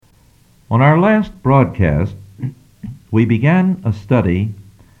On our last broadcast, we began a study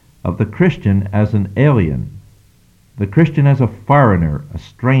of the Christian as an alien, the Christian as a foreigner, a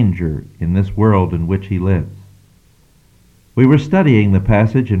stranger in this world in which he lives. We were studying the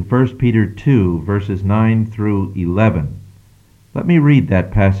passage in 1 Peter 2, verses 9 through 11. Let me read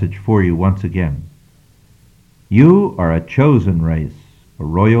that passage for you once again. You are a chosen race, a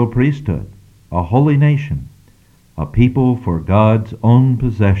royal priesthood, a holy nation, a people for God's own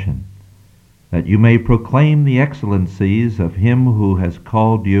possession, that you may proclaim the excellencies of him who has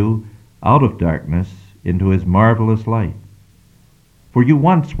called you out of darkness into his marvelous light. For you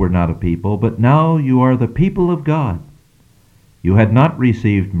once were not a people, but now you are the people of God. You had not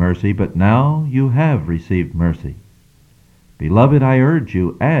received mercy, but now you have received mercy. Beloved, I urge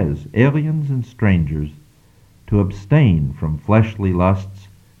you, as aliens and strangers, to abstain from fleshly lusts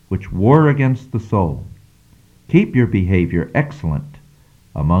which war against the soul. Keep your behavior excellent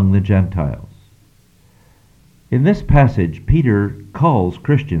among the Gentiles. In this passage, Peter calls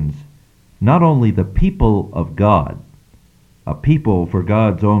Christians not only the people of God, a people for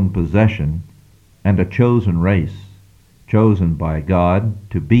God's own possession, and a chosen race, chosen by God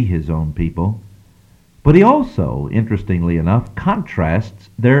to be his own people, but he also, interestingly enough, contrasts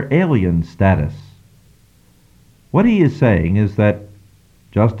their alien status. What he is saying is that,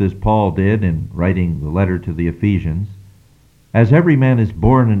 just as Paul did in writing the letter to the Ephesians, as every man is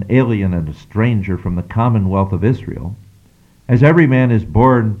born an alien and a stranger from the commonwealth of Israel, as every man is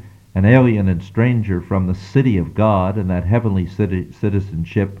born an alien and stranger from the city of God and that heavenly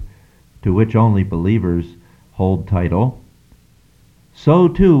citizenship to which only believers hold title, so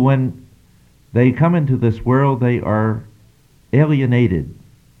too when they come into this world they are alienated.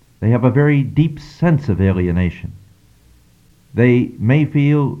 They have a very deep sense of alienation. They may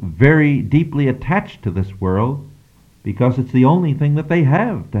feel very deeply attached to this world because it's the only thing that they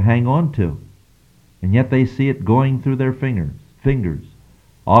have to hang on to, and yet they see it going through their fingers.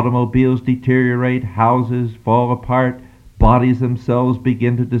 Automobiles deteriorate, houses fall apart, bodies themselves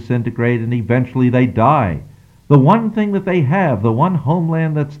begin to disintegrate, and eventually they die. The one thing that they have, the one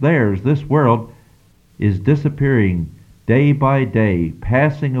homeland that's theirs, this world, is disappearing day by day,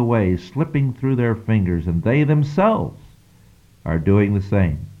 passing away, slipping through their fingers, and they themselves are doing the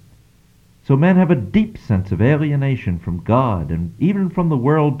same. So men have a deep sense of alienation from God and even from the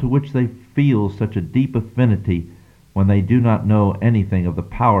world to which they feel such a deep affinity when they do not know anything of the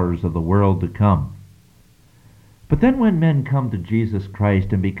powers of the world to come. But then when men come to Jesus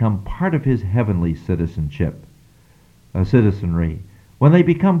Christ and become part of his heavenly citizenry, when they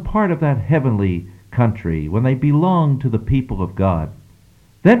become part of that heavenly country, when they belong to the people of God,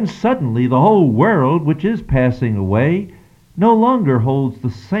 then suddenly the whole world, which is passing away, no longer holds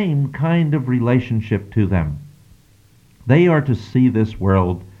the same kind of relationship to them. They are to see this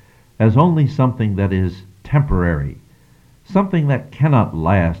world as only something that is temporary, something that cannot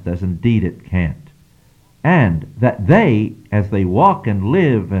last, as indeed it can't, and that they, as they walk and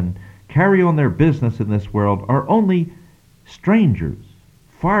live and carry on their business in this world, are only strangers,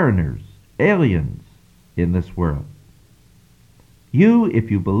 foreigners, aliens in this world. You, if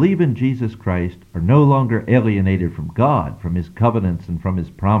you believe in Jesus Christ, are no longer alienated from God, from his covenants and from his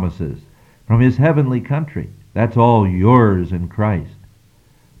promises, from his heavenly country. That's all yours in Christ.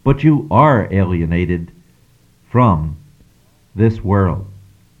 But you are alienated from this world.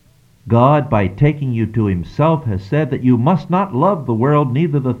 God, by taking you to himself, has said that you must not love the world,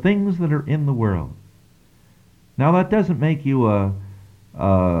 neither the things that are in the world. Now that doesn't make you a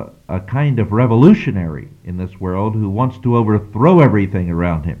kind of revolutionary in this world who wants to overthrow everything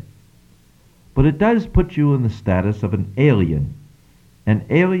around him. But it does put you in the status of an alien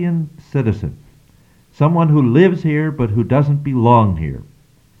citizen, someone who lives here but who doesn't belong here,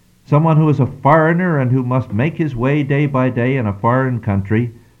 someone who is a foreigner and who must make his way day by day in a foreign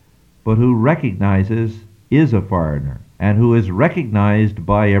country, but who is a foreigner and who is recognized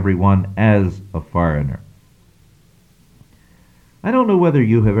by everyone as a foreigner. I don't know whether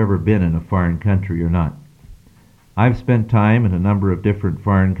you have ever been in a foreign country or not. I've spent time in a number of different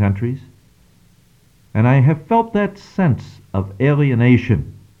foreign countries, and I have felt that sense of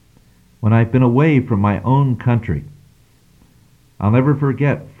alienation when I've been away from my own country. I'll never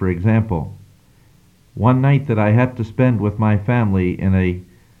forget, for example, one night that I had to spend with my family in a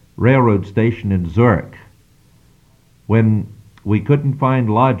railroad station in Zurich when we couldn't find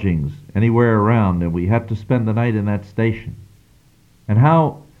lodgings anywhere around and we had to spend the night in that station. And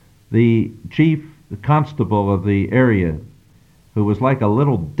how the chief constable of the area, who was like a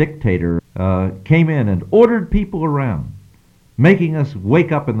little dictator, came in and ordered people around, making us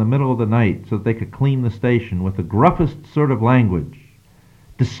wake up in the middle of the night so that they could clean the station with the gruffest sort of language,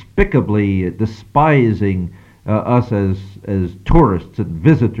 despicably despising us as tourists and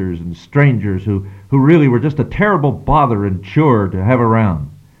visitors and strangers who really were just a terrible bother and chore to have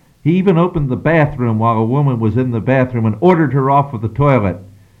around. He even opened the bathroom while a woman was in the bathroom and ordered her off of the toilet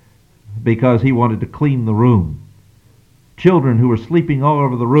because he wanted to clean the room. Children who were sleeping all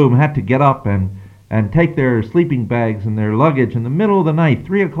over the room had to get up and take their sleeping bags and their luggage in the middle of the night,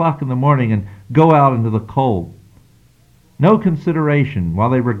 3 o'clock in the morning, and go out into the cold. No consideration. While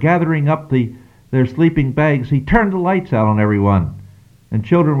they were gathering up their sleeping bags, he turned the lights out on everyone. And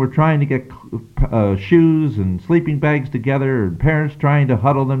children were trying to get shoes and sleeping bags together, and parents trying to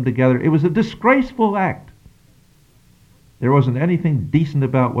huddle them together. It was a disgraceful act. There wasn't anything decent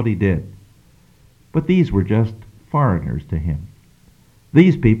about what he did. But these were just foreigners to him.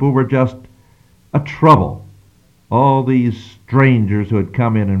 These people were just a trouble. All these strangers who had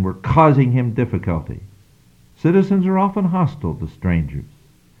come in and were causing him difficulty. Citizens are often hostile to strangers.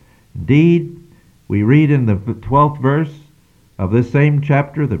 Indeed, we read in the 12th verse of this same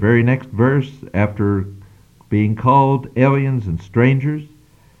chapter, the very next verse, after being called aliens and strangers,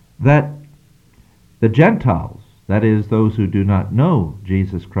 that the Gentiles, that is, those who do not know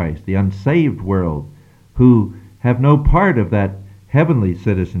Jesus Christ, the unsaved world, who have no part of that heavenly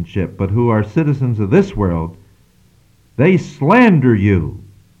citizenship, but who are citizens of this world, they slander you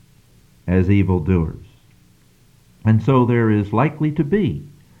as evildoers. And so there is likely to be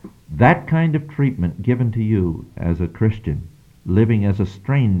that kind of treatment given to you as a Christian, living as a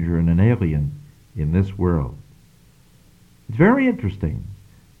stranger and an alien in this world. It's very interesting,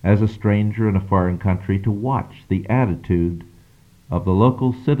 as a stranger in a foreign country, to watch the attitude of the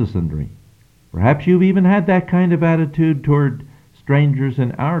local citizenry. Perhaps you've even had that kind of attitude toward strangers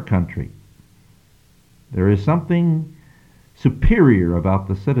in our country. There is something superior about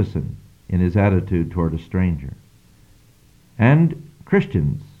the citizen in his attitude toward a stranger. And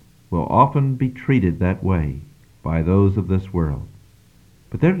Christians will often be treated that way by those of this world.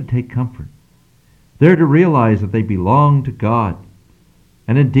 But they're to take comfort. They're to realize that they belong to God.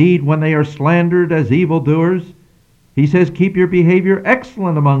 And indeed, when they are slandered as evildoers, he says, keep your behavior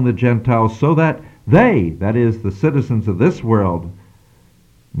excellent among the Gentiles, so that they, that is, the citizens of this world,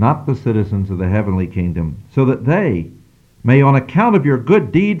 not the citizens of the heavenly kingdom, so that they may, on account of your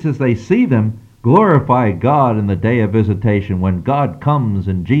good deeds as they see them, glorify God in the day of visitation, when God comes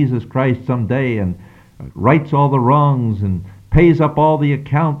in Jesus Christ someday and rights all the wrongs and pays up all the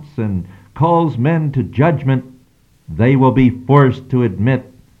accounts and calls men to judgment. They will be forced to admit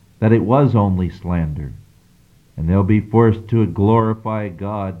that it was only slander. And they'll be forced to glorify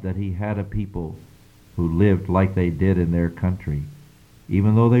God that he had a people who lived like they did in their country,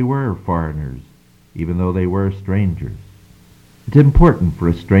 even though they were foreigners, even though they were strangers. It's important for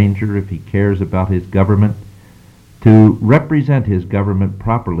a stranger, if he cares about his government, to represent his government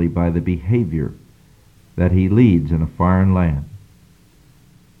properly by the behavior that he leads in a foreign land.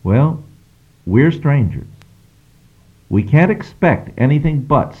 Well, we're strangers. We can't expect anything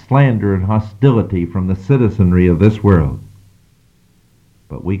but slander and hostility from the citizenry of this world.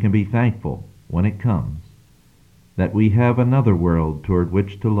 But we can be thankful when it comes that we have another world toward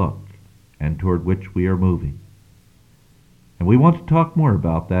which to look and toward which we are moving. And we want to talk more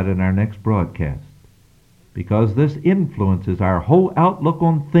about that in our next broadcast, because this influences our whole outlook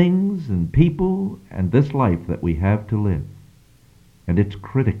on things and people and this life that we have to live. And it's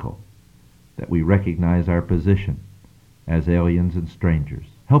critical that we recognize our position as aliens and strangers.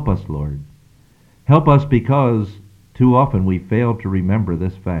 Help us, Lord. Help us, because too often we fail to remember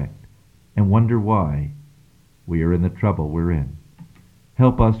this fact and wonder why we are in the trouble we're in.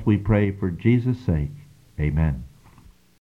 Help us, we pray, for Jesus' sake. Amen.